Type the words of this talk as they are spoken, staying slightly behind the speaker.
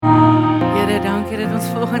Here, dankie dat ons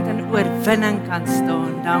vanoggend in oorwinning kan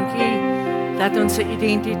staan. Dankie dat ons 'n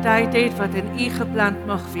identiteit het wat in U geplant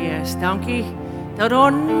mag wees. Dankie dat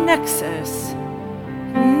daar niks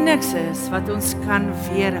is wat ons kan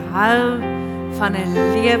weerhou van 'n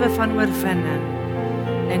lewe van oorwinning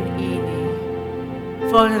in U nie.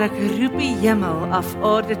 Vader, ek roep die hemel af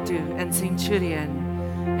aarde toe in Centurion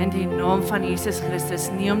in die naam van Jesus Christus,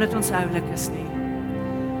 nie omdat ons oulik is nie,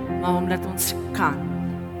 maar omdat ons kan.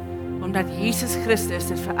 Omdat Jesus Christus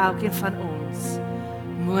dit vir elkeen van ons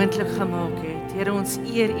moontlik gemaak het. Here, ons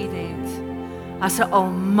eer U net as 'n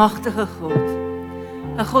almagtige God.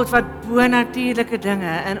 'n God wat bonatuurlike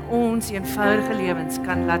dinge in ons eenvoudige lewens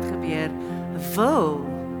kan laat gebeur, wil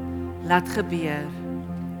laat gebeur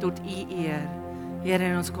tot U eer. Here,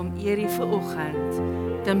 en ons kom eer U vanoggend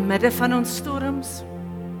te midde van ons storms,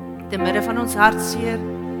 te midde van ons hartseer,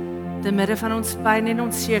 te midde van ons pyn en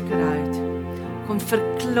onsekerheid. Kom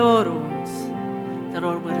verklaar ons dat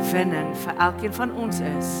daar oorwinning vir elkeen van ons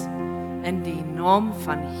is in die naam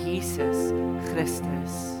van Jesus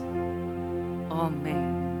Christus.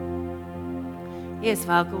 Amen. Jy is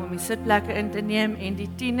welkom om die sitplekke in te neem en die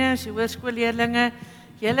tieners, die hoërskoolleerlinge,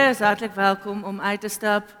 julle is hartlik welkom om uit te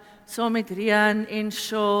stap saam met Rian en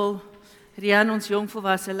Shaul. Rian, ons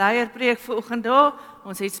jongvolwasse leier, preek vanoggend daar.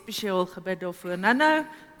 Ons het spesiaal gebid daarvoor. Nou,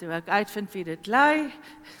 toe ek uitvind wie dit lei.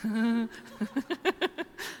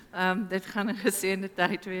 Dit gaan 'n geseënde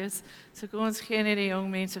tyd wees. So kom ons gee net die jong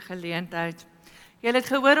mense geleentheid. Julle het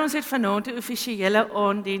gehoor, ons het vanaand 'n offisiële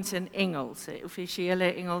aanddiens in Engels, 'n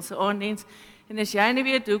offisiële Engelse aanddiens. En as jy nie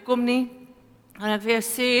weet hoekom nie, gaan ek weer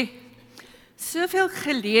sê, soveel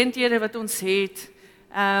geleenthede wat ons het,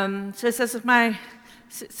 soos as ek my,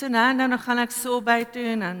 so nou en dan gaan ek so by toe,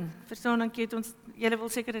 en dan verstaan dan kiet ons, julle wil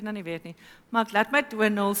seker dit nou nie weet nie, maar ek laat my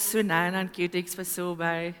donals so nou en dan cutics vir so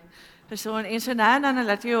by, verstaan, en so nou en dan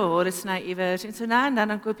laat jy jou hare sny iewers, en so nou en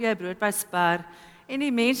dan koop jy brood by Spar, en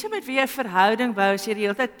die mense met wie jy verhouding bou, as jy die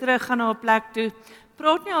hele tyd terug gaan na 'n plek toe,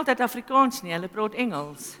 praat nie altyd Afrikaans nie, hulle praat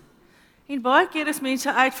Engels. En baie keer as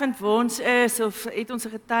mense uitvind waar ons is, of het ons 'n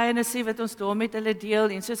getuienis wat ons daar met hulle deel,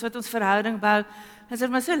 en soos wat ons verhouding bou, dan is dit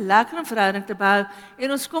maar so lekker om verhouding te bou,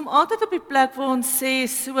 en ons kom altyd op die plek waar ons sê,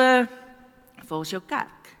 so, waar is jou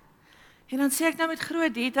kerk? En dan sê ek nou met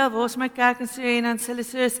groot detail, waar is my kerk, en so, en dan sê hulle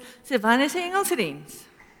so, wanneer is die Engelse diens?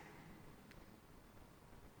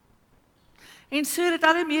 En so het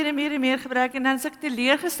al meer en meer gebruik, en dan is ek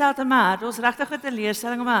teleurgesteld in my hart, ons regtig 'n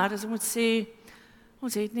teleurstelling in my hart, as ek moet sê,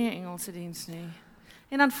 ons het nie 'n Engelse diens nie.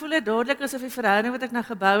 En dan voel dit dadelik asof die verhouding wat ek nou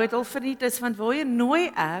gebou het al verniet is, want waar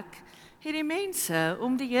nooi ek hierdie mense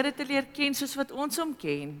om die Here te leer ken soos wat ons hom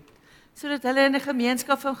ken, sodat hulle in 'n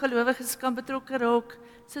gemeenskap van gelowiges kan betrokke raak,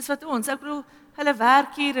 soos wat ons, ek bedoel, hulle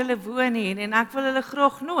werk hier, hulle woon hier, en ek wil hulle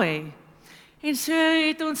graag nooi. En so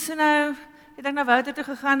het ons nou, het ek na Wouter toe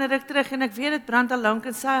gegaan en ek terug, en ek weet dit brand al lank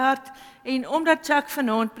in sy hart, en omdat Chuck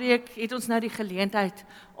vanaand preek, het ons nou die geleentheid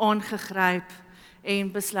aangegryp,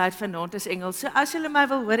 en besluit vanaand is Engels. So as julle my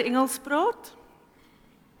wil hoor Engels praat,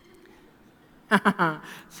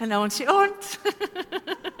 vanaand se aand,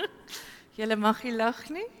 julle mag nie lag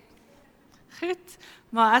nie, goed,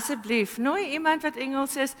 maar asseblief, nooi iemand wat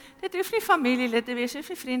Engels is, dit hoef nie familielid te wees, hoef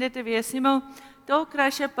nie vriende te wees nie, maar dalk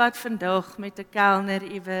kruis jy pad vandag met 'n kelner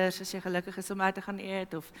iewers, as jy gelukkig is om uit te gaan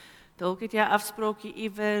eet, of dalk het jy 'n afspraakie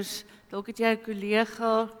iewers, dalk het jy 'n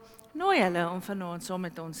kollega, nooi hulle om vanaand saam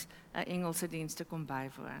met ons 'n Engelse diens te kom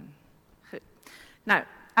bywoon. Goed. Nou,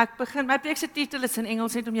 ek begin, my preek se titel is in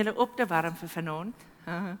Engels net om julle op te warm vir vanaand.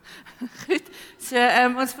 Goed. So,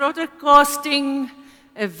 ons praat oor casting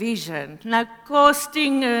a vision. Nou,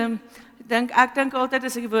 casting, ek dink altyd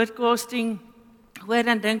as ek die woord casting hoor,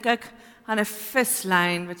 dan dink ek aan 'n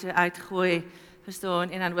vislyn wat jy uitgooi,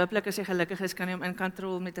 verstaan, en dan hooplik as jy gelukkig is, kan jy hom in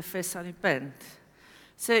kontrol met 'n vis aan die punt.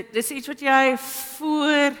 So, dis iets wat jy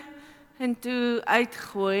voor en toe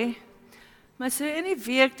uitgooi, maar so in die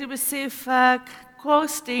week toe besef ek,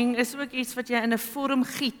 casting is ook iets wat jy in 'n vorm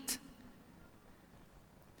giet.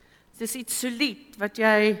 Dis iets solied, wat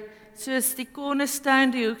jy, soos die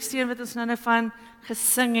cornerstone, die hoeksteen wat ons nou van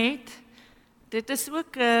gesing het, dit is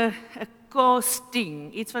ook 'n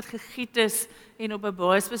casting, iets wat gegiet is en op 'n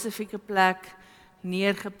baie spesifieke plek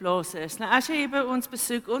neergeplaas is. Nou as jy hier by ons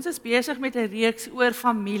besoek, ons is besig met 'n reeks oor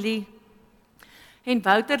familie, en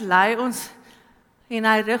Wouter lei ons, en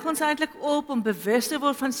hy rig ons eintlik op om bewus te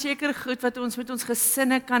word van sekere goed wat ons met ons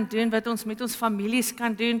gesinne kan doen, wat ons met ons families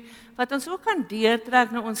kan doen, wat ons ook kan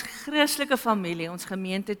deurtrek na ons Christelike familie, ons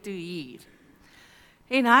gemeente toe hier.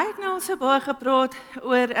 En hy het nou al so baie gepraat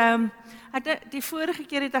oor, die vorige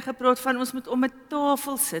keer het hy gepraat van ons moet om 'n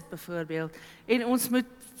tafel sit byvoorbeeld, en ons moet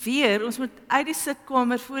uit die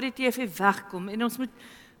sitkamer voor die TV wegkom, en ons moet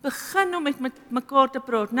begin om met mekaar te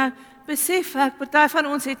praat. Nou, besef ek, party van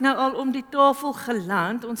ons het nou al om die tafel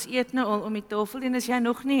geland, ons eet nou al om die tafel, en as jy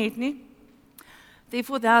nog nie het nie,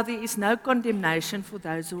 therefore there is no condemnation for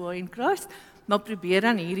those who are in Christ, maar probeer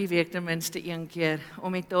dan hierdie week ten minste een keer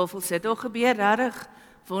om die tafel sit. Daar gebeur regtig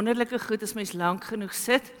wonderlike goed as mens lank genoeg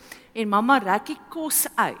sit, en mamma rek die kos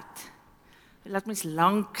uit. Laat mens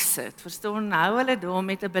lank sit, verstaan, nou hulle daar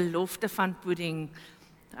met 'n belofte van pudding,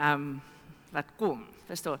 wat kom,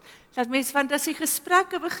 verstaan. Laat mens want as die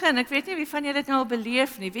gesprekke begin, ek weet nie wie van julle dit nou al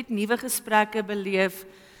beleef nie, wie het nuwe gesprekke beleef,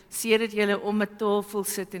 sedert julle om 'n tafel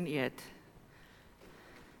sit en eet.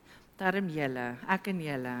 Daarom julle, ek en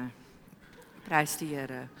julle, prys die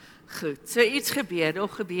Here. Goed, so iets gebeur,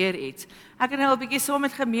 of gebeur iets. Ek het nou 'n bietjie saam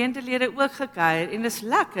met gemeentelede ook gekuier, en dit is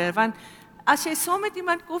lekker, want as jy saam met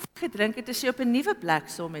iemand koffie gedrink het, is jy op 'n nuwe plek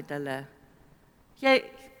saam met hulle. Jy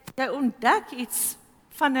ontdek iets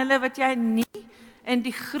van hulle wat jy nie in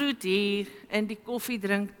die groet hier, in die koffie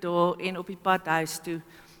drink daar, en op die pad huis toe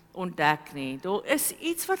ontdek nie. Daar is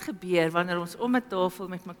iets wat gebeur wanneer ons om 'n tafel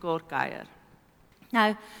met mekaar kuier.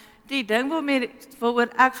 Nou, die ding waaroor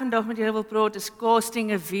ek vandag met julle wil praat is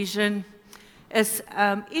casting a vision, is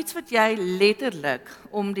iets wat jy letterlik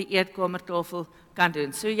om die eetkamertafel kan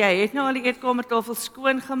doen. So jy het nou al die eetkamertafel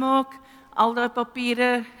skoon gemaak, al daai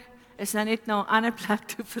papiere is nou net na 'n ander plek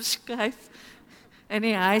toe verskuif in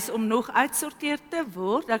die huis om nog uitsorteer te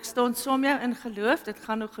word. Ek staan saam jou in geloof, dit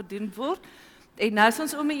gaan nog gedoen word. En nou is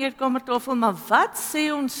ons om die eetkamertafel, maar wat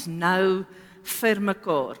sê ons nou vir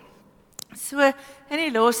mekaar? So, in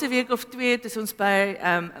die laaste week of 2 is ons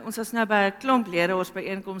ons was nou by 'n klomp leraars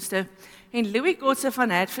byeenkomste, en Louis Kotse van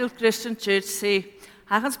Hatfield Christian Church sê,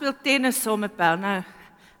 hy gaan speel tennis saam met Paul. Nou,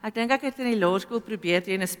 ek dink ek het in die laerskool probeer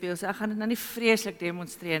tennis speel, so ek gaan dit nou nie vreeslik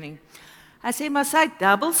demonstreer nie. Hy sê, maar sy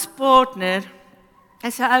doublespartner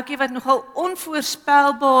is 'n ouetjie wat nogal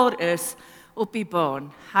onvoorspelbaar is op die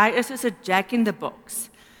baan. Hy is soos 'n jack in the box.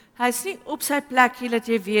 Hy is nie op sy plek hier dat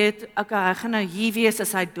jy weet, okay, hy gaan nou hier wees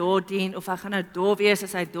as hy daar dien, of hy gaan nou daar wees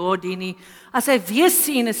as hy daar dien nie. As hy weer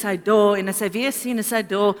sien is hy daar, en as hy weer sien is hy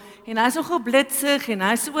daar, en hy is nogal blitsig, en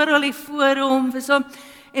hy is oral hier voor hom,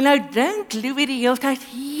 en nou dink Louis die hele tyd,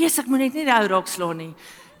 yes, ek moet net nie die ou raak slaan nie.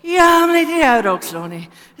 Ja, moet net nie die ou raak slaan nie.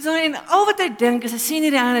 En al wat hy dink is, hy sien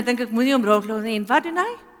nie die ander, dink ek moet nie hom raak slaan nie, en wat doen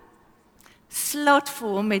hy? Slot vir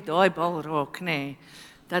hom met daai bal raak, nee,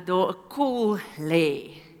 dat daar 'n koel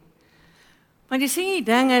lê. Want jy sien die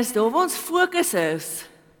ding is, daar waar ons fokus is,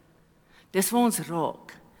 dis waar ons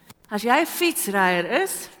raak. As jy 'n fietsryer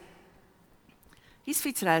is, hier's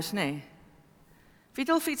fietsryers, nee. Wie het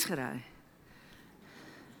al fiets gery?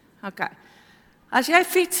 Okay. As jy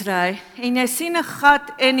fiets ry, en jy sien 'n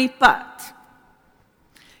gat in die pad,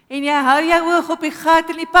 en jy hou jou oog op die gat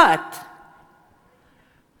in die pad,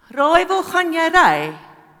 raai waar gaan jy ry?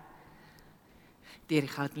 Deur die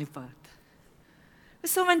gat in die pad.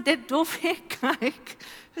 So en dit dof ek kyk.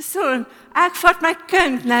 So ek vat my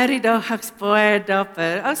kind nou die dag, ek's baie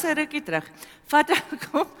dapper. Ou sy rukkie terug. Vat ek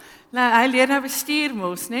hom. Nou hy leer nou bestuur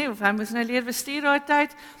mos, nê? Of hy moes nou leer bestuur daai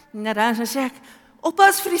tyd. Nou dan sê ek,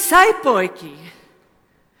 oppas vir die sypaadjie.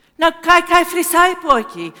 Nou kyk hy vir die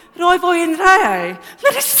sypaadjie. Raai waarheen ry hy?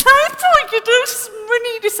 Nou die sypaadjie, dus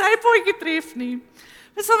moenie die sypaadjie tref nie.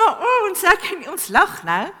 Dis maar ons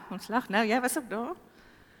lag nou, jy was ook daar.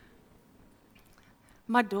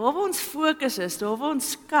 Maar daar waar ons fokus is, daar waar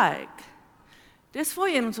ons kyk, dis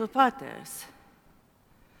waarheen ons op pad is.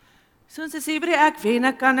 So ons sê by ek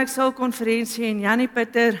wen, kan ek sal konferensie, en Janie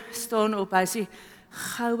Pieter staan op, hy sê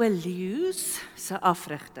Goue Leeu's se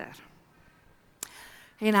afrigter.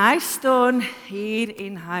 En hy staan hier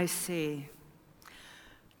en hy sê,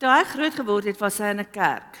 toe hy groot geword het, was hy in 'n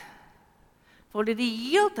kerk, waar hy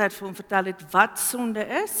die hele tyd vir hom vertel het wat sonde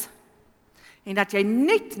is, en dat jy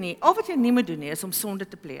net nie, al wat jy nie moet doen nie, is om sonde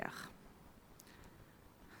te pleeg.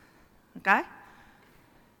 Okay?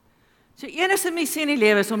 So enigste missie in die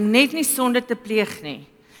lewe is om net nie sonde te pleeg nie.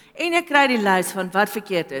 En jy kry die lys van wat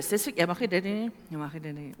verkeerd is. Dis jy mag nie dit nie, jy mag nie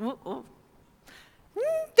dit nie.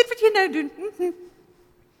 Dit wat jy nou doen.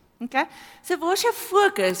 Okay? So waar is jou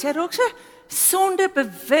fokus? Jy raak so sonde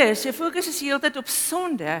bewus, jy fokus is die hele tyd op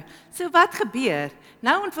sonde. So wat gebeur?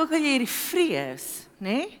 Nou ontwikkel jy hierdie vrees,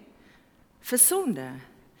 né? Vir sonde.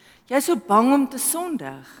 Jy is so bang om te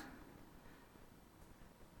sondig.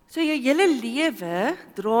 So jou hele lewe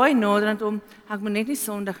draai naderhand om, ek moet net nie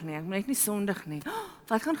sondig nie, ek moet net nie sondig nie.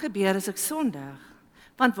 Wat gaan gebeur as ek sondig?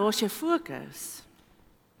 Want waar is jou fokus?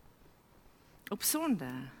 op sonde.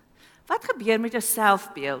 Wat gebeur met jou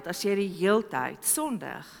selfbeeld as jy die heeltyd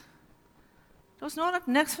sondig? Daar's nog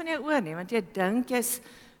niks van jou oor nie, want jy dink jy's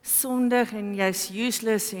sondig en jy's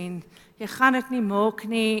useless en jy gaan dit nie maak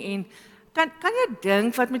nie en kan jy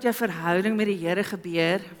dink wat met jou verhouding met die Here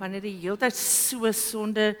gebeur wanneer jy heeltyd so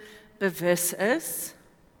sonde bewus is?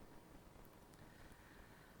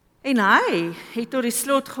 En hy het tot die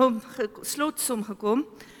slotsom gekom,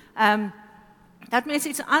 dat mens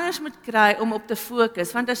iets anders moet kry om op te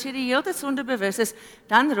fokus, want as jy die hele tyd sonde bewus is,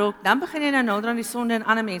 dan begin jy nou nader aan die sonde in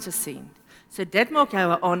ander mense sien. So dit maak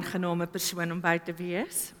jou 'n aangename persoon om by te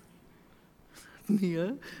wees.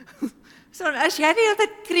 Nee. So as jy die hele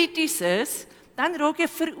tyd krities is, dan raak jy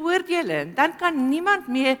veroordelend, dan kan niemand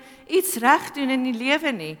meer iets reg doen in die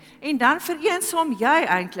lewe nie, en dan vereensaam jy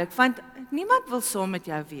eintlik, want niemand wil saam met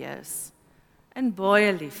jou wees, in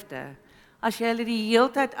baie liefde, as jy hulle die hele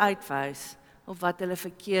tyd uitwys, op wat hulle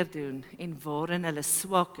verkeerd doen, en waarin hulle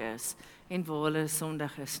swak is, en waar hulle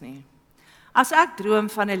sondig is nie. As ek droom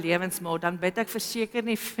van 'n lewensmaat, dan bid ek verseker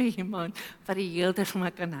nie vir iemand, wat die hele tyd vir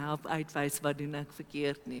my kan help uitwys, wat doen ek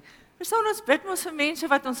verkeerd nie. Verstaan, ons bid mos vir mense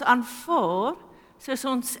wat ons aanvaar, soos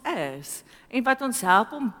ons is, en wat ons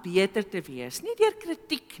help om beter te wees, nie deur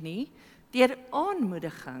kritiek nie, deur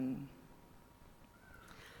aanmoediging.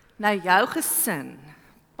 Nou jou gesin,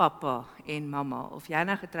 pappa en mamma, of jy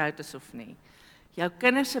nou getroud is of nie, jou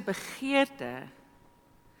kinders se begeerte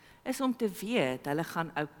is om te weet, hulle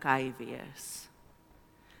gaan oukei wees.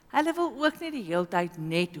 Hulle wil ook nie die heeltyd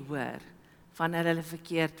net hoor, wanneer hulle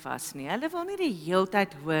verkeerd was nie. Hulle wil nie die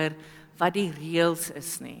heeltyd hoor, wat die reëls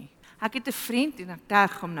is nie. Ek het 'n vriend, en ek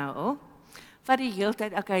terg hom nou al, wat die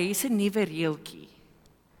heeltyd, okay, hier's 'n nuwe reeltjie.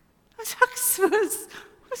 As ek soos,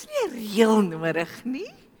 ons nie 'n reël nodig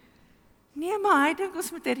nie. Nee, maar hy dink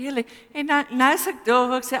ons moet 'n reël hê. En nou is ek daar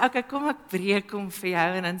waar ek sê, okay, kom ek breek hom vir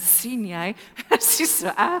jou, en dan sien jy, is nie so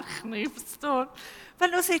erg nie, verstaan?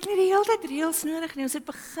 Want ons het nie die hele tyd reëls nodig nie, ons het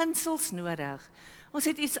beginsels nodig. Ons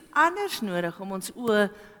het iets anders nodig om ons oë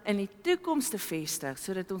in die toekoms te vestig,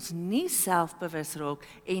 sodat ons nie selfbewus raak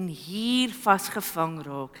en hier vasgevang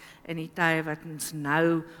raak in die tye wat ons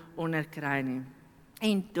nou onderkry nie.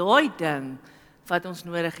 En daai ding wat ons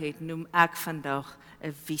nodig het, noem ek vandag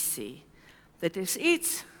 'n visie. Dit is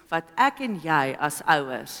iets wat ek en jy as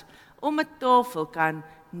ouers om 'n tafel kan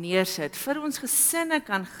neersit, vir ons gesinne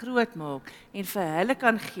kan grootmaak en vir hulle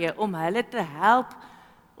kan gee om hulle te help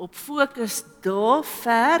op fokus daar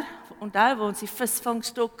ver, onthou waar ons die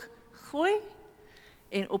visvangstok gooi,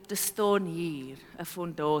 en op te staan hier, 'n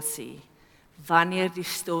fondasie, wanneer die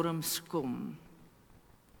storms kom.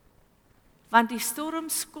 Want die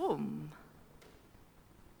storms kom.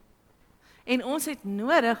 En ons het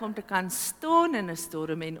nodig om te kan staan in 'n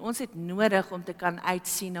storm, en ons het nodig om te kan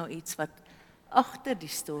uitsien na iets wat agter die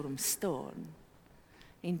storm staan.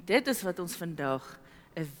 En dit is wat ons vandag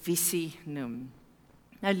 'n visie noem.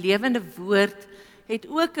 Nou Lewende Woord het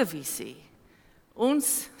ook 'n visie.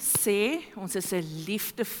 Ons sê, ons is 'n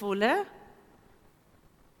liefdevolle,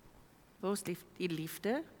 waar is die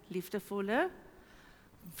liefde? Liefdevolle,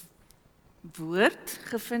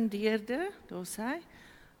 woordgefundeerde, daar sê,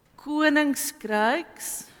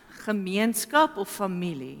 koninkryks, gemeenskap of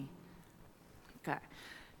familie. Okay.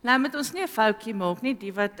 Nou moet ons nie 'n foutjie maak nie,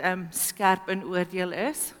 die wat skerp in oordeel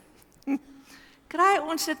is. Kry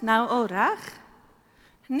ons dit nou al reg?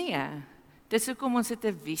 Nee, dis hoekom ons dit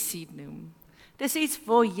 'n visie noem. Dis iets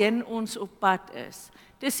waarheen ons op pad is.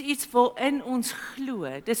 Dis iets waarin ons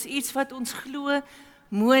glo. Dis iets wat ons glo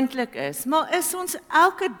moontlik is. Maar is ons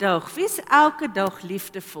elke dag, wie is elke dag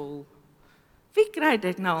liefdevol? Wie kry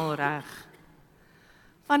dit nou al reg?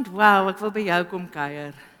 Want wow, ek wil by jou kom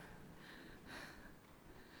kuier.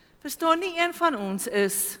 Verstaan, nie een van ons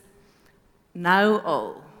is nou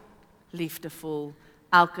al liefdevol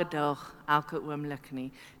elke dag, elke oomblik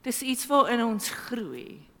nie. Dis iets waarin ons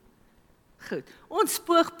groei. Goed, ons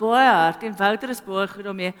spoog baie hard en Wouter is baie goed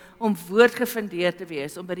daarmee om woordgefundeerd te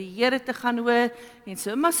wees, om by die Here te gaan hoor en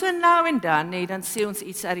so, maar so nou en dan, nee, dan sê ons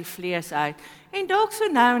iets uit die vlees uit. En dalk so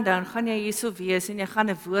nou en dan gaan jy hierso wees en jy gaan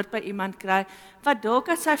 'n woord by iemand kry wat dalk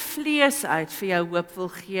uit sy vlees uit vir jou hoop wil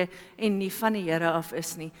gee en nie van die Here af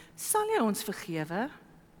is nie. Sal jy ons vergewe?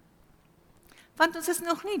 Want ons is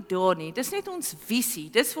nog nie daar nie, dis net ons visie,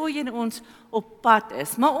 dis waarheen ons op pad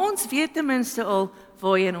is, maar ons weet ten minste al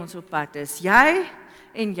waarheen ons op pad is. Jy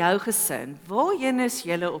en jou gesin, waarheen is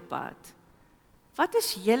julle op pad? Wat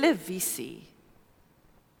is julle visie?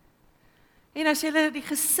 En as julle die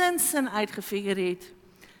gesinsin uitgefigure het,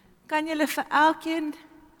 kan julle vir elkeen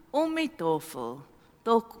om die tafel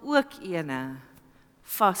dalk ook ene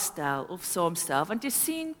vasstel of saamstel, want jy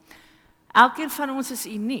sien, elkeen van ons is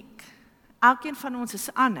uniek. Elkeen van ons is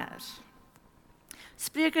anders.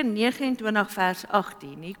 Spreuke 29 vers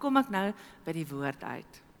 18. Hier kom ek nou by die woord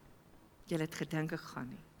uit. Julle het gedink ek gaan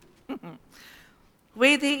nie.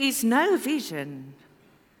 Where there is no vision,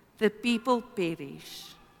 the people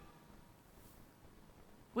perish.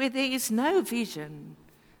 Where there is no vision,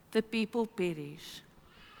 the people perish.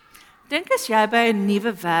 Dink as jy by 'n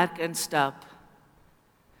nuwe werk instap.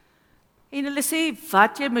 En hulle sê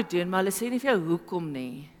wat jy moet doen, maar hulle sê nie vir jou hoekom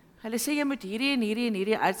nie. Hulle sê jy moet hierdie en hierdie en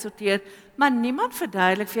hierdie uitsorteer, maar niemand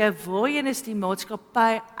verduidelik vir jou waarheen is die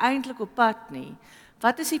maatskappy eintlik op pad nie.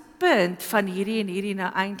 Wat is die punt van hierdie en hierdie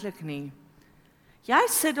nou eintlik nie? Jy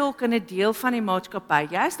sit dalk in 'n deel van die maatskappy,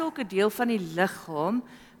 jy is dalk 'n deel van die liggaam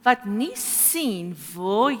wat nie sien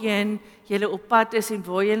waarheen jy op pad is en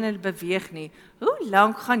waarheen jy beweeg nie. Hoe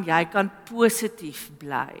lank gaan jy kan positief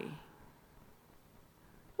bly?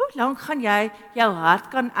 Hoe lank gaan jy jou hart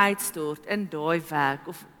kan uitstort in daai werk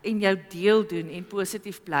of en jou deel doen en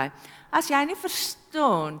positief bly? As jy nie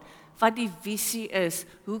verstaan wat die visie is,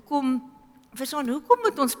 hoekom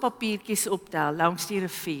moet ons papiertjies optel langs die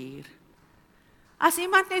rivier? As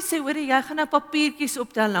iemand net sê, hoor jy gaan nou papiertjies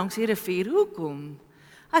optel langs die rivier, hoekom?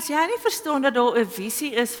 As jy nie verstaan dat daar 'n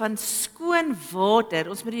visie is van skoon water,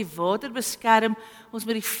 ons moet die water beskerm, ons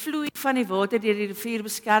moet die vloei van die water deur die rivier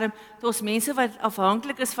beskerm, daar's mense wat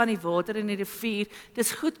afhanklik is van die water in die rivier,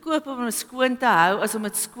 dis goedkoop om dit skoon te hou as om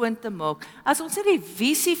dit skoon te maak. As ons nie die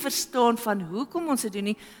visie verstaan van hoekom ons dit doen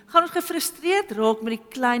nie, gaan ons gefrustreerd raak met die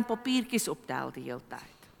klein papiertjies optel die hele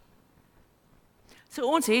tyd. So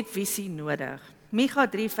ons het visie nodig. Micha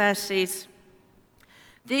 3 vers 6.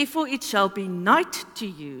 Therefore it shall be night to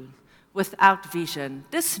you without vision.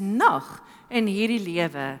 Dis nag in hierdie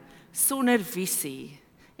lewe sonder visie.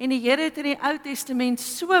 En die Here het in die Ou Testament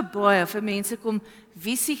so baie vir mense kom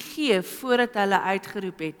visie gee voordat hulle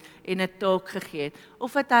uitgeroep het en 'n taak gegee het.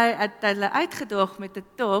 Of het hy hulle uitgedaag met 'n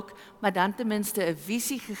taak, maar dan ten minste 'n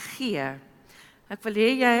visie gegee. Ek wil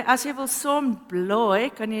hê jy, as jy wil saam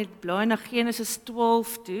blaai, kan jy blaai na Genesis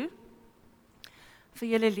 12 toe. Vir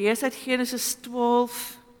julle lees uit Genesis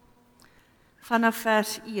 12 vanaf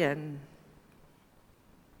vers 1.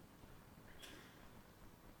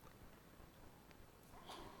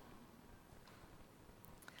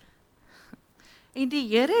 En die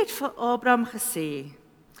Here het vir Abraham gesê,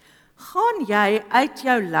 gaan jy uit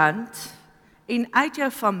jou land en uit jou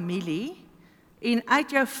familie en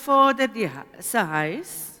uit jou vader se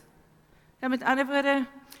huis. Ja, met ander woorde,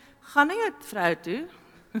 gaan na jou vrou toe.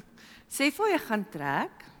 Sê vir jy gaan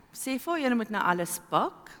trek, sê vir jy moet nou alles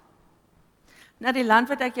pak, na die land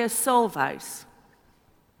wat ek jou sal wys.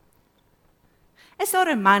 Is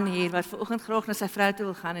daar 'n man hier wat vanoggend graag na sy vrou toe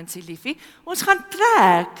wil gaan en sê, liefie, ons gaan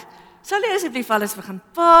trek, sal jy asseblief alles begin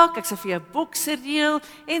pak, ek sal vir jou bokse reël,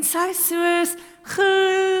 en sy soos,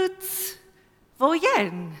 goed,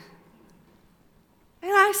 waarheen? En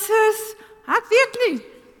hy soos, ek weet nie.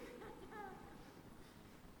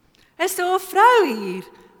 Is daar 'n vrou hier,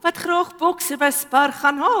 wat graag bokse by Spar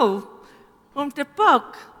gaan haal, om te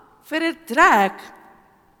pak, vir 'n trek,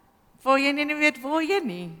 waar jy nie weet waar jy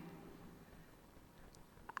nie.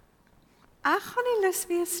 Ek gaan nie lus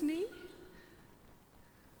wees nie.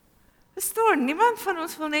 Verstaan, niemand van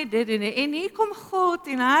ons wil net dit doen nie, en hier kom God,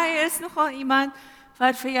 en hy is nogal iemand,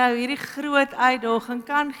 wat vir jou hierdie groot uitdaging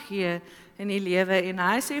kan gee, in die lewe, en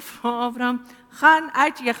hy sê vir Abraham,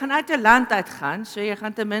 jy gaan uit 'n land uitgaan, so jy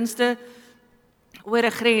gaan ten minste oor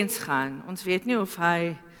 'n grens gaan. Ons weet nie of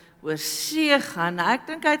hy oor see gaan. Ek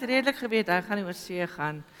dink hy het redelik geweet hy gaan nie oor see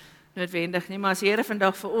gaan noodwendig nie, maar as die Here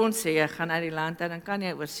vandag vir ons sê jy gaan uit die land uit, dan kan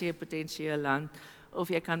jy oor see potensieel land, of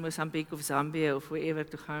jy kan Mosambiek of Zambië of wherever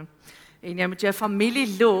toe gaan. En jy moet jou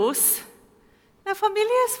familie los. Nou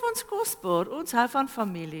familie is vir ons kosbaar. Ons hou van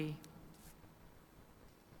familie.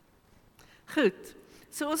 Goed.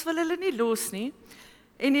 So ons wil hulle nie los nie.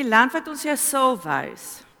 En die land wat ons jou sal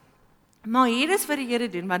wys. Maar hier is wat die Here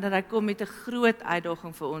doen, wanneer hy kom met 'n groot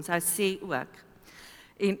uitdaging vir ons. Hy sê ook,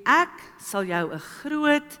 en ek sal jou 'n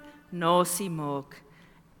groot nasie maak,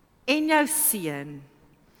 en jou seën,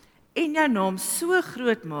 en jou naam so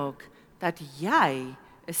groot maak, dat jy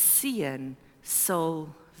 'n seën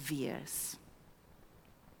sal wees.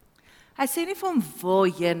 Hy sê nie vir hom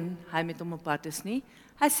waarheen hy met hom op pad is nie,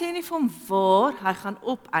 hy sê nie vir hom waar hy gaan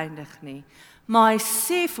opeindig nie, maar hy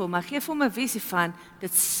sê vir hom, hy gee vir hom 'n visie van,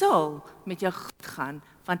 dit sal met jou goed gaan,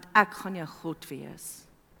 want ek gaan jou God wees.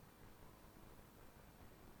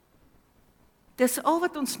 Dis al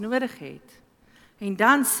wat ons nodig het. En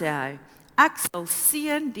dan sê hy, ek sal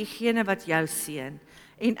seën diegene wat jou seën,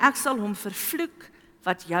 en ek sal hom vervloek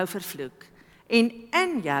wat jou vervloek, en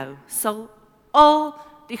in jou sal al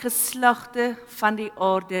die geslagte van die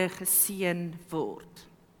aarde geseën word.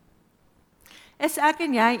 Is ek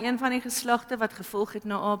en jy een van die geslagte wat gevolg het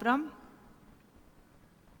na Abraham?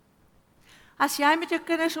 As jy met jou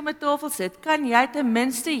kinders om 'n tafel sit, kan jy ten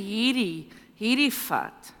minste hierdie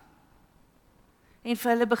vat en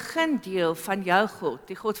vir hulle begin deel van jou God,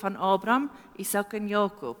 die God van Abraham, Isak en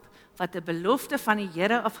Jakob, wat 'n belofte van die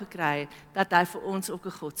Here afgekry het, dat hy vir ons ook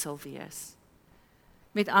 'n God sal wees.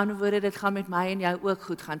 Met ander woorde, dit gaan met my en jou ook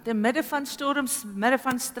goed gaan. Te midde van storms, te midde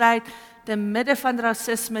van stryd, te midde van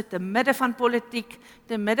rasisme, te midde van politiek,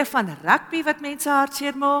 te midde van rugby wat mense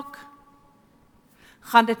hartseer maak,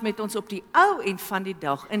 gaan dit met ons op die ou end van die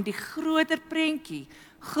dag in die groter prentjie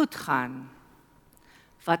goed gaan.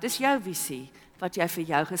 Wat is jou visie wat jy vir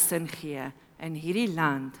jou gesin gee in hierdie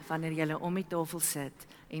land wanneer jy om die tafel sit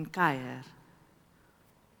en kuier?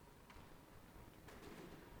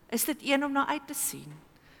 Is dit een om na uit te sien?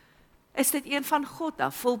 Is dit een van God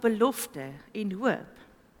af, vol belofte en hoop?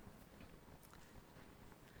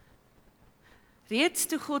 Reeds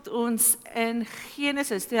toe God ons in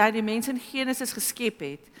Genesis, toe hy die mens in Genesis geskep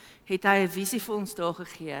het, het hy 'n visie vir ons daar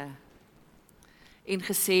gegee en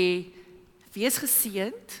gesê, wees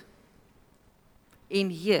geseënd en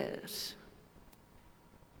heers.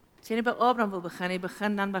 As jy nie by Abraham wil begin, jy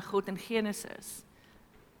begin dan by God in Genesis.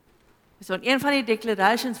 So een van die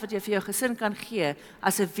declarations wat jy vir jou gesin kan gee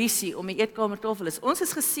as 'n visie om die eetkamertafel is, ons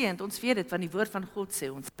is geseënd, ons weet dit, want die woord van God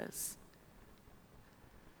sê ons is.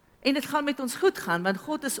 En dit gaan met ons goed gaan, want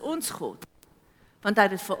God is ons God. Want hy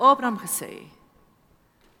het dit vir Abraham gesê.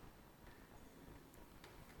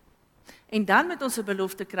 En dan moet ons 'n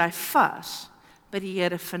belofte kry vars by die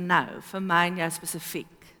Here vir nou, vir my en jou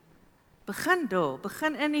spesifiek. Begin daar,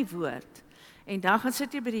 begin in die woord. En dan gaan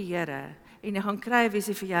sit jy by die Here en jy gaan kry 'n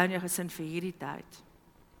visie vir jou en jou gesin vir hierdie tyd.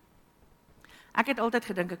 Ek het altyd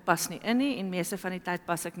gedink ek pas nie in nie en meeste van die tyd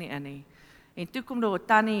pas ek nie in nie. En toe kom daar 'n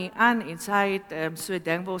tannie aan en sy het so 'n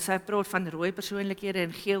ding waar sy praat van rooi persoonlikhede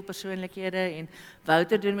en geel persoonlikhede en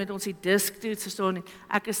Wouter doen met ons die disktoets, verstaan nie.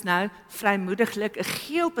 Ek is nou vrymoediglik 'n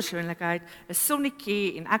geel persoonlikheid, 'n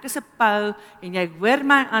sonnetjie en ek is 'n pou en jy hoor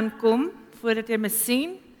my aankom voordat jy my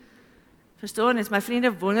sien. Verstaan, as my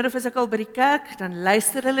vriende wonder of ek al by die kerk, dan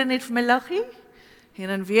luister hulle net vir my laggie en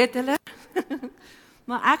dan weet hulle.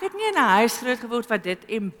 Maar ek het nie in 'n huis groot geword wat dit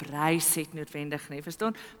embrace het noodwendig nie,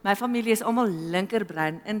 verstaan? My familie is almal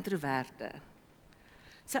linkerbrein introverte.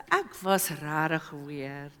 So ek was rarig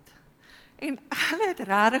weird. En hulle het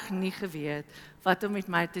rarig nie geweet wat om met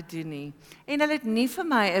my te doen nie. En hulle het nie vir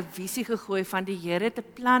my 'n visie gegooi van die Here te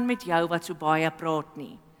plan met jou wat so baie praat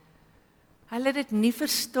nie. Hulle het dit nie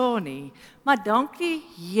verstaan nie, maar dankie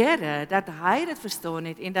Here dat hy dit verstaan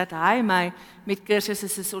het en dat hy my met kursusse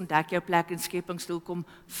soos ontdek jou plek in skepingsdoel kom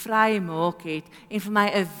vry maak het en vir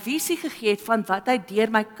my 'n visie gegee het van wat hy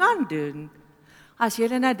deur my kan doen. As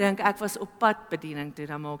julle nou dink ek was op pad bediening toe,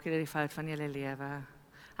 dan maak julle die fout van julle lewe.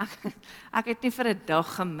 Ek het nie vir 'n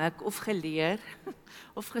dag gemik of geleer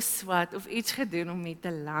of geswat of iets gedoen om mee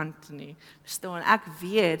te land nie. Verstaan, ek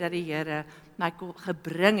weet dat die Here my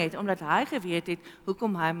gebring het omdat hy geweet het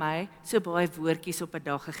hoekom hy my so baie woordjies op 'n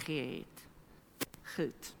dag gegee het.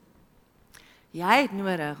 Goed. Jy het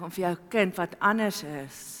nodig om vir jou kind wat anders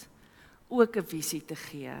is ook 'n visie te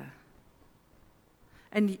gee.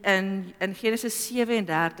 In Genesis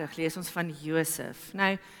 37 lees ons van Josef.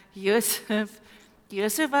 Nou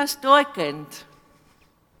Josef was daai kind.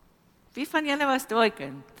 Wie van julle was daai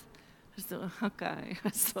kind? Okay,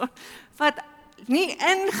 wat nie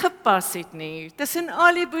ingepas het nie. Tussen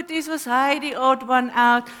al die boeties was hy die odd one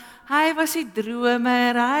out. Hy was die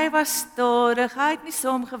dromer, hy was stadig, hy het nie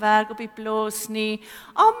saamgewerk op die plaas nie.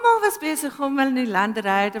 Almal was besig om in die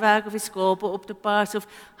landery te werk of die skape op te pas of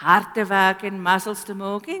hard te werk en muscles te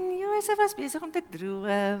maak. En Josef was besig om te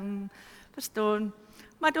droom. Verstaan?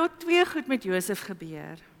 Maar daar het twee goed met Josef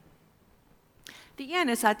gebeur. Die een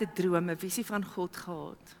is hy het 'n droom, 'n visie van God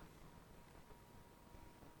gehad.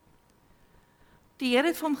 Die Here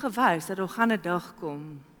het vir hom gewys dat daar gaan 'n dag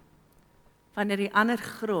kom wanneer die ander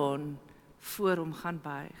graan voor hom gaan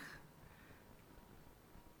buig.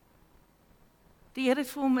 Die Here het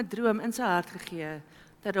vir hom 'n droom in sy hart gegee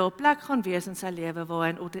dat daar 'n plek gaan wees in sy lewe waar hy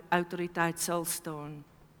in autoriteit sal staan.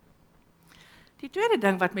 Die tweede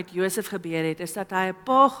ding wat met Josef gebeur het, is dat hy 'n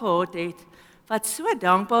pa gehad het wat so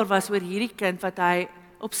dankbaar was oor hierdie kind wat hy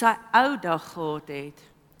op sy ou dag gehad het.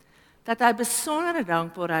 Dat hy besondere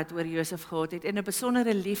dankbaarheid oor Josef gehad het en 'n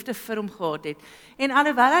besondere liefde vir hom gehad het. En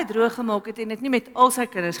alhoewel hy droog gemaak het en dit nie met al sy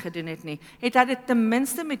kinders gedoen het nie, het hy dit ten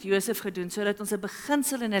minste met Josef gedoen sodat ons 'n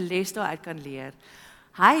beginsel en 'n les daaruit kan leer.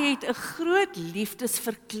 Hy het 'n groot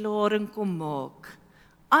liefdesverklaring kom maak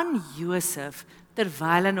aan Josef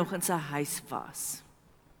terwyl hy nog in sy huis was.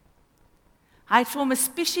 Hy het vir hom 'n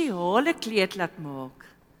spesiale kleed laat maak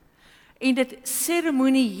en dit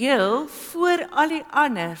seremonieel voor al die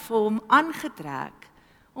ander vir hom aangetrek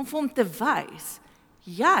om vir hom te wys,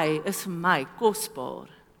 jy is vir my kosbaar.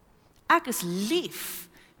 Ek is lief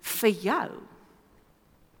vir jou.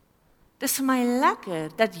 Dis vir my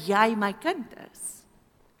lekker dat jy my kind is.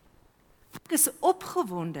 Ek is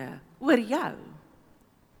opgewonde oor jou.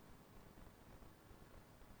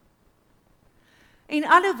 En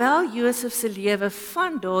alhoewel Josef se lewe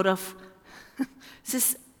van daar af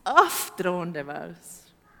soos afdraande was,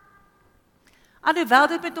 alhoewel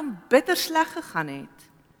dit met hom bitter sleg gegaan het,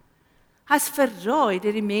 hy's verraai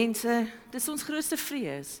deur die mense, dis ons grootste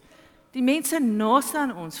vrees. Die mense naaste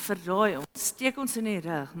aan ons verraai ons, steek ons in die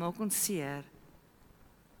rug, maak ons seer.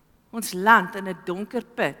 Ons land in 'n donker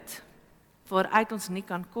put waaruit ons nie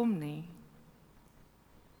kan kom nie.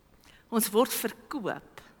 Ons word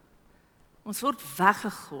verkoop. Ons word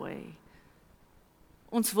weggegooi.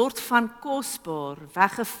 Ons word van kosbaar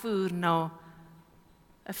weggevoer na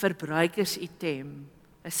 'n verbruikersitem,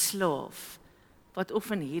 'n slaaf wat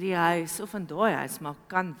of in hierdie huis of in daai huis maar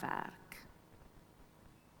kan werk.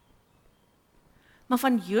 Maar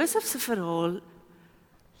van Josef se verhaal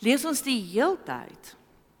lees ons die heeltyd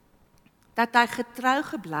dat hy getrou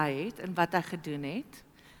gebly het in wat hy gedoen het,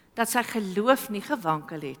 dat sy geloof nie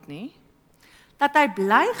gewankel het nie, dat hy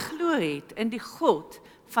bly glo het in die God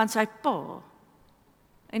van sy pa,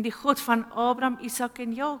 in die God van Abraham, Isak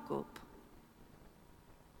en Jakob.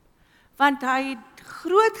 Want hy het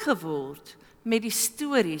groot geword met die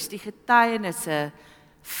stories, die getuienisse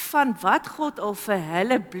van wat God al vir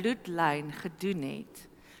hulle bloedlyn gedoen het.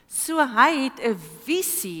 So hy het 'n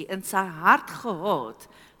visie in sy hart gehad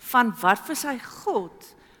van wat vir sy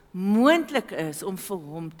God moontlik is om vir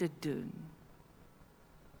hom te doen.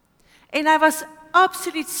 En hy was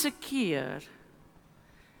absoluut seker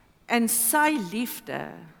in sy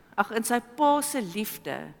liefde, in sy pa se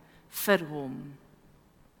liefde vir hom.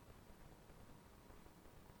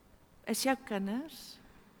 Is jou kinders?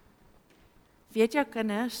 Weet jou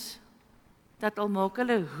kinders dat al maak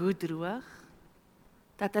hulle hoed droog,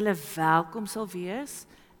 dat hulle welkom sal wees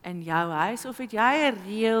in jou huis, of het jy 'n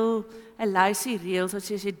reël, 'n lysie reëls wat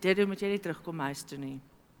sê as jy dit doen, moet jy nie terugkom huis toe nie.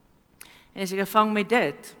 En as jy gevang met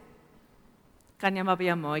dit, kan jy maar by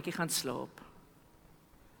jou maatjie gaan slaap.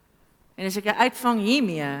 En as ek uitvang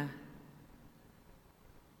hiermee,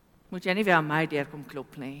 moet jy nie weer aan my deur kom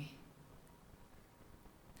klop nie.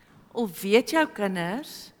 Of weet jou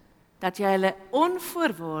kinders dat jy hulle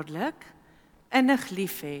onvoorwaardelik innig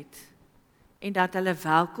liefhet en dat hulle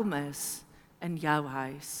welkom is in jou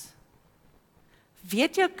huis.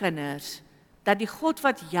 Weet jou kinders dat die God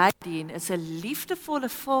wat jy dien is 'n liefdevolle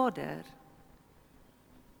Vader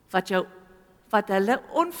wat hulle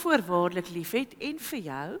onvoorwaardelik liefhet en vir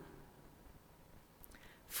jou,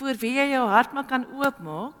 voor wie jy jou hart maar kan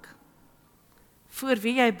oopmaak, voor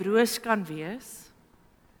wie jy broos kan wees,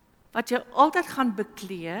 wat jou altyd gaan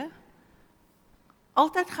beklee,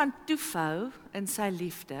 altyd gaan toevou in sy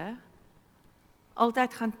liefde,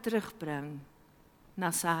 altyd gaan terugbring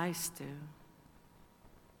na sy huis toe.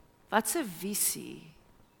 Wat 'n visie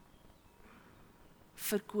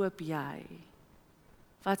verkoop jy?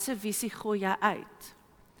 Wat 'n visie gooi jy uit?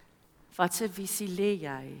 Wat 'n visie lê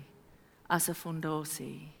jy as 'n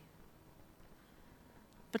fondasie?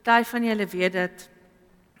 Party van julle weet dat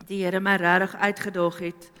die Here my regtig uitgedaag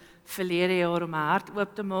het verlede jaar om my hart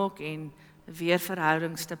oop te maak en weer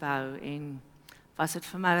verhoudings te bou, en was dit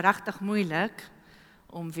vir my regtig moeilik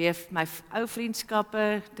om weer my ou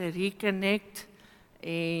vriendskappe te reconnect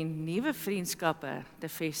en nuwe vriendskappe te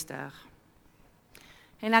vestig.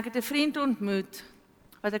 En ek het 'n vriend ontmoet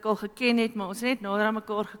wat ek al geken het, maar ons het net nader aan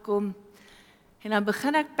mekaar gekom, en dan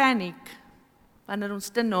begin ek paniek wanneer ons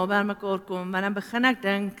te naby aan mekaar kom, want dan begin ek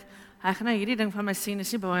dink, hy gaan nou hierdie ding van my sien,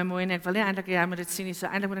 is nie baie mooi nie, ek wil nie eintlik jy moet dit sien nie, so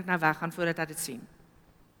eintlik moet ek nou weggaan voordat hy dit sien.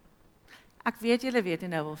 Ek weet julle weet nie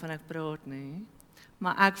nou waarvan ek praat nie,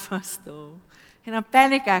 maar ek was daar. En dan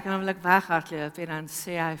paniek ek en dan wil ek weghardloop en dan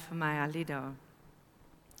sê hy vir my, Alida,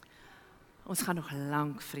 ons gaan nog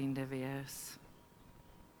lank vriende wees.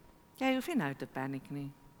 Jy hoef nie nou te paniek nie.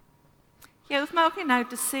 Jy hoef my ook nie nou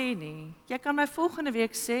te sê nie. Jy kan my volgende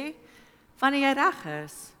week sê, wanneer jy reg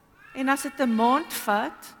is. En as dit 'n maand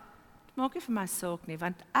vat, maak nie vir my saak nie,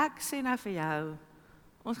 want ek sê nou vir jou,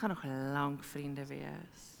 ons gaan nog lank vriende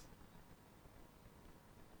wees.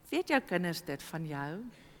 Weet jou kinders dit van jou,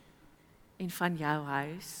 en van jou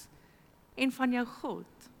huis, en van jou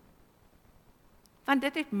God? Want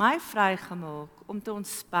dit het my vrygemaak om te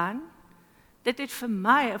ontspan, dit het vir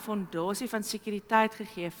my 'n fondasie van sekuriteit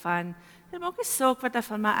gegee van, dit maak nie saak wat hy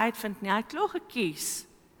van my uitvind nie, hy het klaar gekies,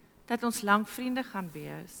 dat ons lank vriende gaan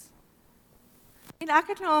wees. En ek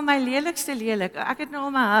het nou al my lelikste lelik, ek het nou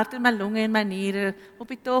al my hart en my longe en my niere op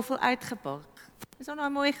die tafel uitgepak. Is nou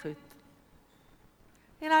mooi goed.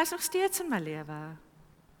 En hy is nog steeds in my lewe.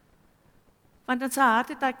 Want in sy hart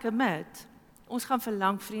het hy commit, ons gaan vir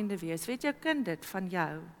lank vriende wees. Weet jou kind dit van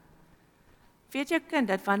jou? Weet jou kind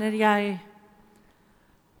dat wanneer jy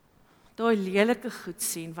daai lelike goed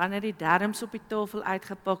sien, wanneer die darmes op die tafel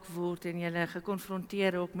uitgepak word en jy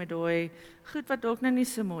gekonfronteer ook met daai goed wat dalk nou nie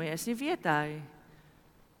so mooi is nie, weet hy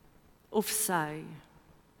of sy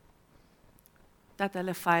dat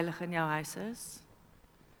hulle veilig in jou huis is,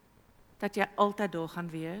 dat jy altyd daar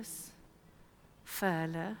gaan wees vir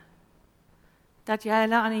hulle, dat jy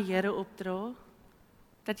hulle aan die Here opdra,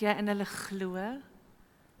 dat jy in hulle glo.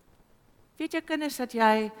 Weet jou kinders dat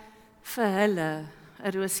jy vir hulle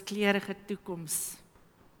 'n rooskleurige toekoms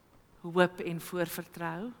hoop en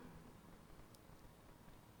voorvertrou?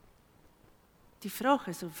 Die vraag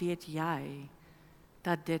is, of weet jy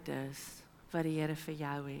dat dit is wat die Here vir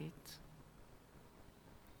jou het?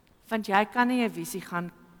 Want jy kan nie 'n visie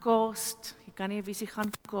gaan cast, jy kan nie 'n visie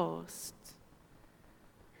gaan cast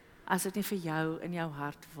as dit nie vir jou in jou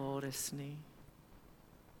hart waar is nie.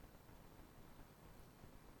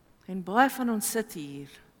 En baie van ons sit hier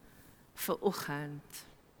vir oggend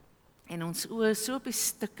en ons oë so op die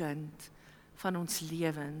stikkend van ons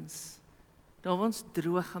lewens, daar waar ons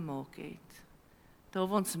droog gemaak het, daar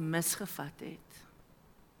waar ons misgevat het.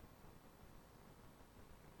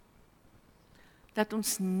 Dat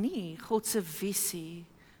ons nie God se visie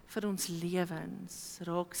vir ons lewens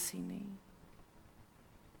raak sien nie.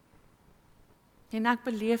 En ek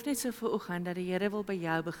beleef net so vanoggend dat die Here wil by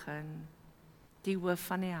jou begin, die hoof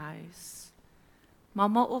van die huis,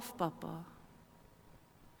 mamma of pappa.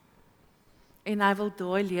 En hy wil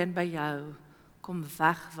daai leen by jou kom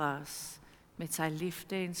wegwas met sy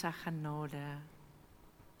liefde en sy genade.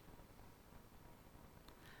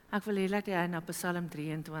 Ek wil hê dat jy na Psalm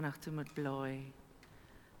 23 toe moet blaai,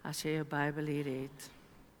 as jy jou Bybel hier het.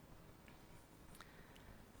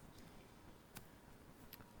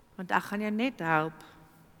 Want ek gaan jou net help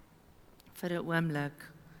vir 'n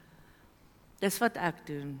oomblik. Dis wat ek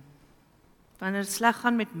doen. Wanneer dit sleg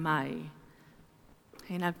gaan met my,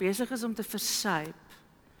 en ek besig is om te versuip,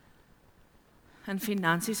 in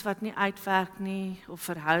finansies wat nie uitwerk nie, of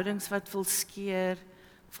verhoudings wat wil skeer,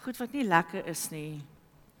 of goed wat nie lekker is nie,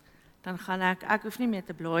 dan gaan ek hoef nie meer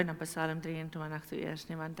te blaai na Psalm 23 toe eers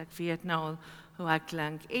nie, want ek weet nou al hoe ek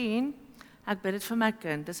klink, en ek bid dit vir my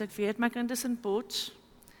kind, as ek weet my kind is in Potch,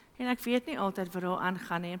 en ek weet nie altyd wat daar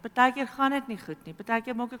aangaan nie, en partykeer gaan dit nie goed nie,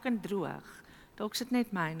 partykeer maak ek 'n droog, dalk sit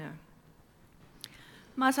net myne.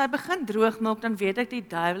 Maar as hy begin droog maak, dan weet ek die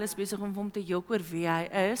duiwel is besig om hom te jok oor wie hy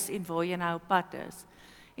is en waar hy nou op pad is.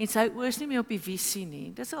 En sy oë is nie meer op die visie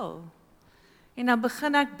nie, dis al. En dan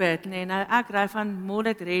begin ek bid, nee, nou ek ry van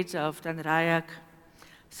Moordet Reds af, dan ry ek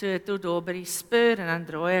so tot daar by die spur, en dan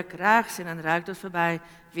draai ek regs, en dan ry ek tot verby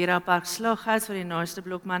Vera Park Slaghuis, waar die naaste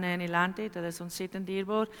blokmanne in die land het, hulle is ontsettend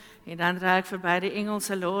dierbaar, en dan ry ek verby die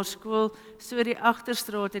Engelse laerskool, so die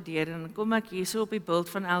agterstrate deur, en dan kom ek hier so op die bult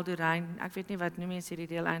van Eldorein, ek weet nie wat noem mense hierdie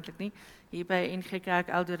deel eintlik nie, hier by NG Kerk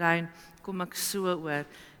Eldorein, kom ek so oor,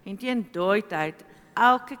 en teen daai tyd,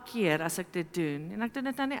 elke keer as ek dit doen, en ek doen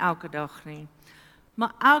dit nou nie elke dag nie,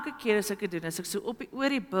 maar elke keer as ek dit doen, as ek so oor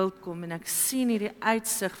die bult kom, en ek sien hierdie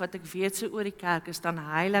uitsig, wat ek weet so oor die kerk is, dan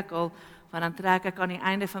huil ek al, want dan trek ek aan die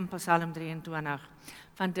einde van Psalm 23,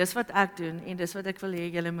 want dis wat ek doen, en dis wat ek wil hê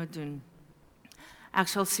julle moet doen. Ek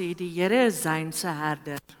sal sê, die Here is Zyn se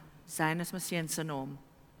herder, Zyn is my seun se naam.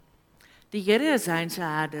 Die Here is Zyn se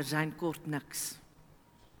herder, Zyn kort niks.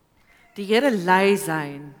 Die Here lei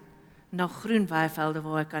Zyn na groen weivelde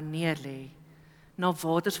waar hy kan neerlê, na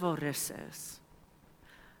waters waar rus is.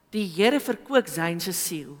 Die Here verkoop Zyn se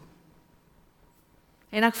siel.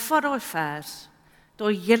 En ek vat daai vers,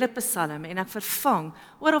 daai hele Psalm, en ek vervang,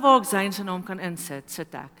 oral waar ek Zyn se naam kan insit,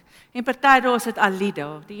 sit ek. En party daar sit Alida,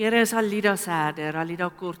 die Here is Alida se herder, Alida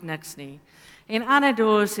kort niks nie. En ander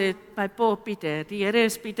daar sit by Pa Pieter, die Here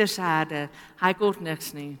is Pieter se herder, hy kort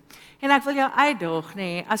niks nie. En ek wil jou uitdaag,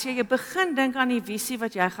 nee, as jy begin dink aan die visie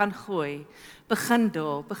wat jy gaan gooi, begin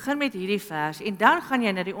daar, begin met hierdie vers, en dan gaan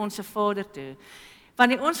jy na die Onse Vader toe.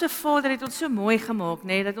 Want die Onse Vader het ons so mooi gemaak,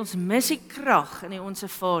 nee, dat ons mis die krag in die Onse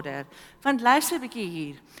Vader. Want luister 'n bietjie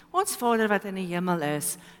hier, ons Vader wat in die hemel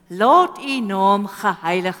is, laat u naam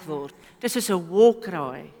geheilig word. Dis soos 'n war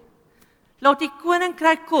cry. Laat die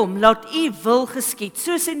koninkryk kom, laat u wil geskied,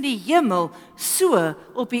 soos in die hemel, so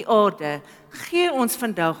op die aarde. Gee ons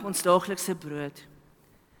vandag ons daaglikse brood.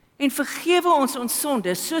 En vergewe ons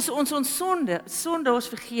sondes, soos ons sondaars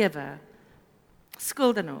vergewe.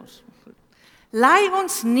 Skuldenaars. Lei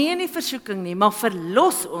ons nie in die versoeking nie, maar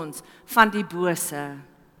verlos ons van die bose.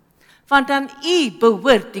 Want aan u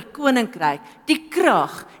behoort die koninkryk, die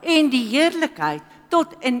krag en die heerlikheid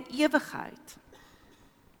tot in ewigheid.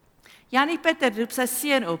 Janie Pieter roep sy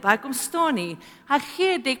seun op, hy kom staan hier, hy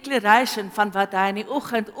gee 'n declaration van wat hy in die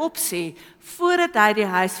oggend opsê, voordat hy die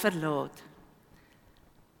huis verlaat.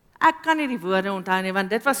 Ek kan nie die woorde onthou nie, want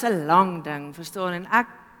dit was 'n lang ding, verstaan, en ek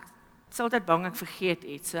is altyd bang ek vergeet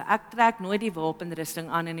iets, so ek trek nooit die wapenrusting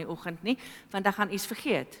aan in die oggend nie, want ek gaan iets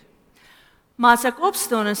vergeet. Maar as ek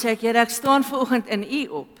opstaan en sê ek, Here, ek staan vanoggend in u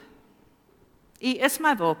op. U is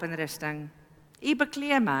my wapenrusting, u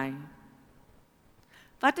beklee my.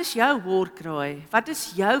 Wat is jou warkraai? Wat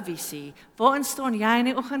is jou visie? Waarin staan jy in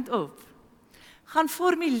die oggend op? Gaan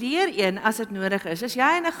formuleer een as dit nodig is. As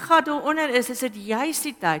jy in 'n gat daaronder is dit juist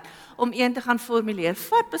die tyd om een te gaan formuleer.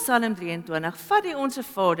 Vat Psalm 23, vat die Onse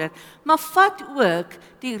Vader, maar vat ook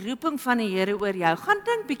die roeping van die Here oor jou. Gaan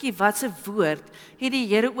dink bietjie wat se woord het die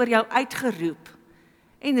Here oor jou uitgeroep.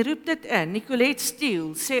 En roep dit in. Nicolette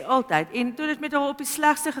Steele sê altyd, en toe dit met haar op die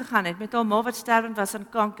slegste gegaan het, met haar ma wat sterwend was aan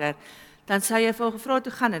kanker, dan sê jy vir haar gevra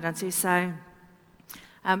toe gaan het, dan sê sy,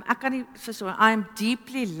 ek kan nie verstaan, I am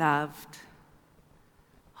deeply loved,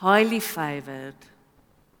 highly favored,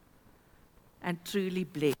 and truly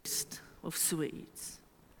blessed, of so iets.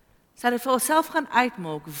 Sy het vir haarself gaan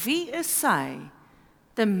uitmaak, wie is sy,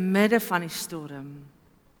 te midde van die storm?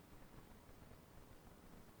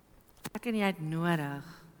 Ek en jy het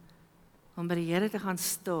nodig, om by die Here te gaan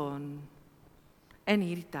staan, in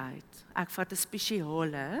hierdie tyd. Ek vat 'n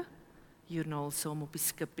spesiale joernaal saam op die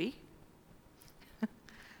skippie,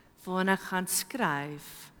 waarin ek gaan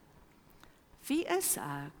skryf, wie is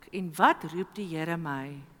ek en wat roep die Here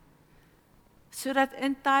my, sodat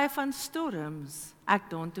in tye van storms ek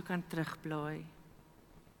daartoe kan terugblaai.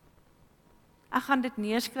 Ek gaan dit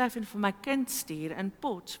neerskryf en vir my kind stuur in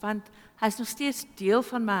Potch, want hy is nog steeds deel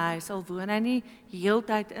van my huis, al woon hy nie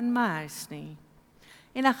heeltyd in my huis nie.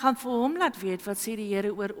 En ek gaan vir hom laat weet wat sê die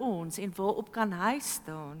Here oor ons en waarop kan hy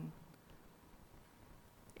staan.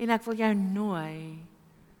 En ek wil jou nooi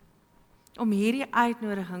om hierdie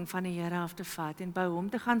uitnodiging van die Here af te vat en by hom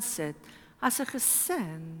te gaan sit as 'n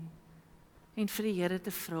gesin en vir die Here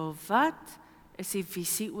te vra, wat is die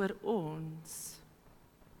visie oor ons?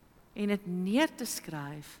 En dit neer te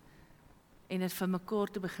skryf en dit vir mekaar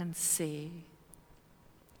te begin sê.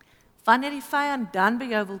 Wanneer die vyand dan by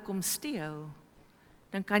jou wil kom steel,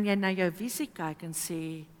 dan kan jy na jou visie kyk en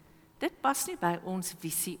sê, dit pas nie by ons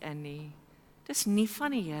visie in nie. Dis nie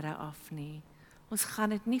van die Here af nie. Ons gaan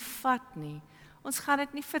dit nie vat nie. Ons gaan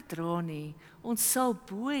dit nie verdra nie. Ons sal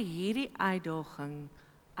bo hierdie uitdaging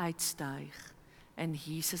uitstyg in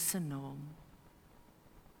Jesus se naam.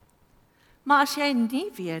 Maar as jy nie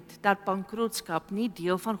weet dat bankrotskap nie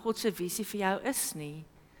deel van God se visie vir jou is nie,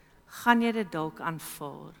 gaan jy dit dalk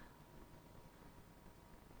aanvaar.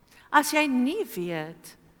 As jy nie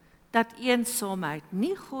weet dat eensaamheid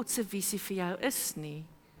nie God se visie vir jou is nie,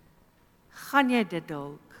 gaan jy dit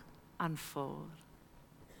dalk aanvaar.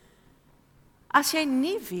 As jy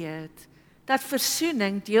nie weet dat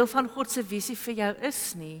versoening deel van God se visie vir jou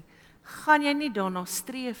is nie, gaan jy nie daarna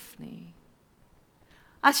streef nie.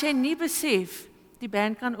 As jy nie besef, die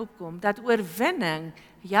band kan opkom, dat oorwinning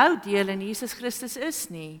jou deel in Jesus Christus is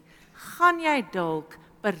nie, gaan jy dalk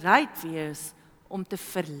bereid wees om te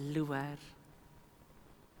verloor.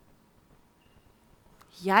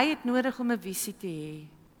 Jy het nodig om 'n visie te hê.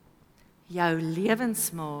 Jou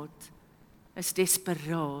lewensmaat is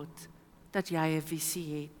desperaat dat jy 'n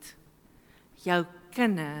visie het. Jou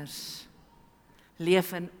kinders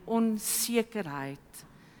leef in onsekerheid.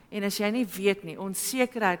 En as jy nie weet nie,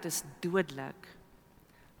 onsekerheid is dodelik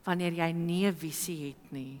wanneer jy nie 'n visie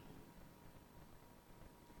het nie.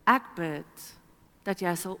 Ek bid dat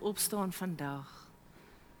jy sal opstaan vandag,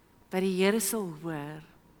 by die Here sal hoor,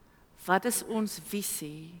 wat is ons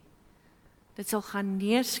visie? Dit sal gaan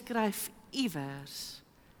neerskryf iewers.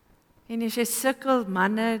 En as jy sukkel,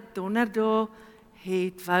 manne, donderdag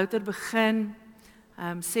het Wouter begin,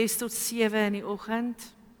 6 tot 7 in die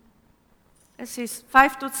oggend. Is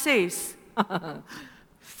 5 tot 6.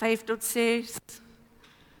 5 tot 6.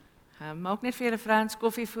 Maak net vir julle vrouens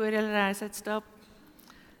koffie voor julle reis uitstap.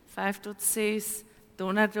 5 tot 6.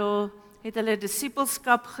 Donderdag het hulle 'n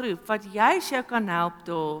disippelskap groep wat juis jou kan help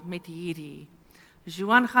daar met hierdie.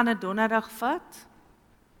 Johan gaan 'n donderdag vat.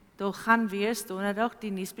 daar gaan wees donderdag,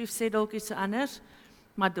 die nuusbrief sê dalk iets anders,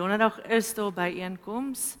 maar donderdag is daar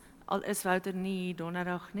byeenkoms, al is Wouter nie hier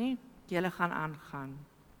donderdag nie, julle gaan aangaan.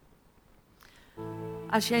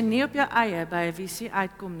 As jy nie op jou eie by 'n visie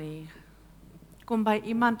uitkom nie, kom by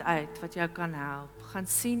iemand uit wat jou kan help. Gaan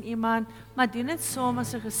sien iemand, maar doen dit saam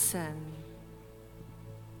as 'n gesin.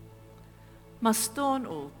 Maar staan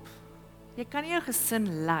op. Jy kan nie jou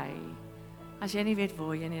gesin lei as jy nie weet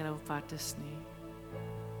waar jy nie op pad is nie.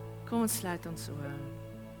 Kom ons sluit ons oë.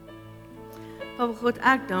 Papa God,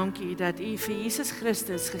 ek dank U dat U vir Jesus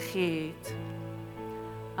Christus gegee het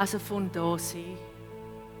as 'n fondasie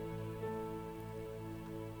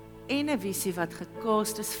en 'n visie wat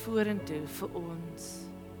gekaast is vorentoe vir ons.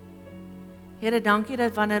 Here, dankie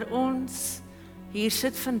dat wanneer ons hier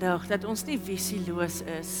sit vandag, dat ons nie visieloos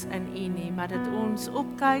is in U nie, maar dat ons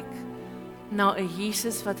opkyk na 'n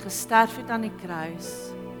Jesus wat gesterf het aan die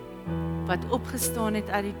kruis, wat opgestaan het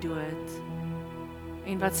uit die dood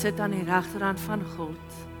en wat sit aan die regterhand van God,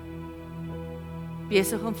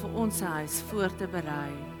 besig om vir ons huis voor te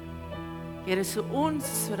berei. Here,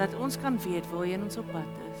 sodat ons kan weet waarheen ons op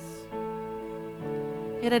pad is.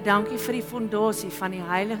 Here, dankie vir die fondasie van die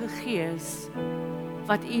Heilige Gees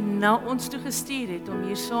wat U na ons toe gestuur het om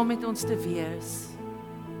hier saam met ons te wees.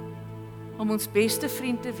 Om ons beste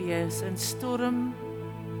vriend te wees in storm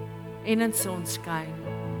en in sonskyn.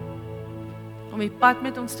 Om die pad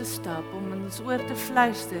met ons te stap, om in ons oor te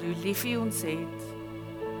fluister hoe lief U ons het.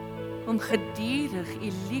 Om gedurig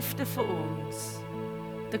U liefde vir ons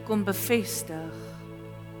te kom bevestig.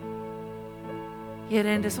 Here,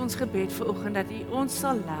 en dis ons gebed vanoggend dat U ons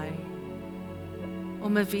sal lei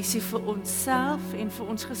om 'n visie vir onsself en vir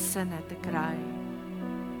ons gesinne te kry.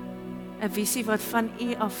 'n Visie wat van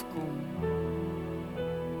U afkom.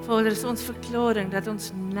 Vader, is ons verklaring dat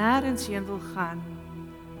ons nêrens heen wil gaan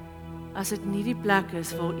as dit nie die plek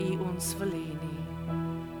is waar U ons wil hê nie.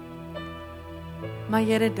 Maar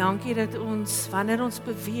Here, dankie dat ons, wanneer ons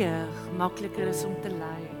beweeg, makliker is om te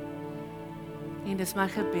lei. En dis my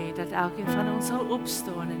gebed dat elkeen van ons sal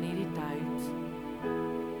opstaan in hierdie tyd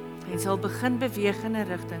en sal begin beweeg in 'n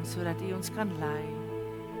rigting sodat U ons kan lei.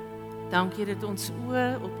 Dankie dat ons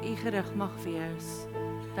oë op U gerig mag wees,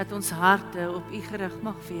 dat ons harte op U gerig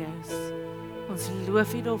mag wees. Ons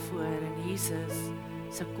loof U daarvoor in Jesus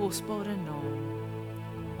se kosbare naam.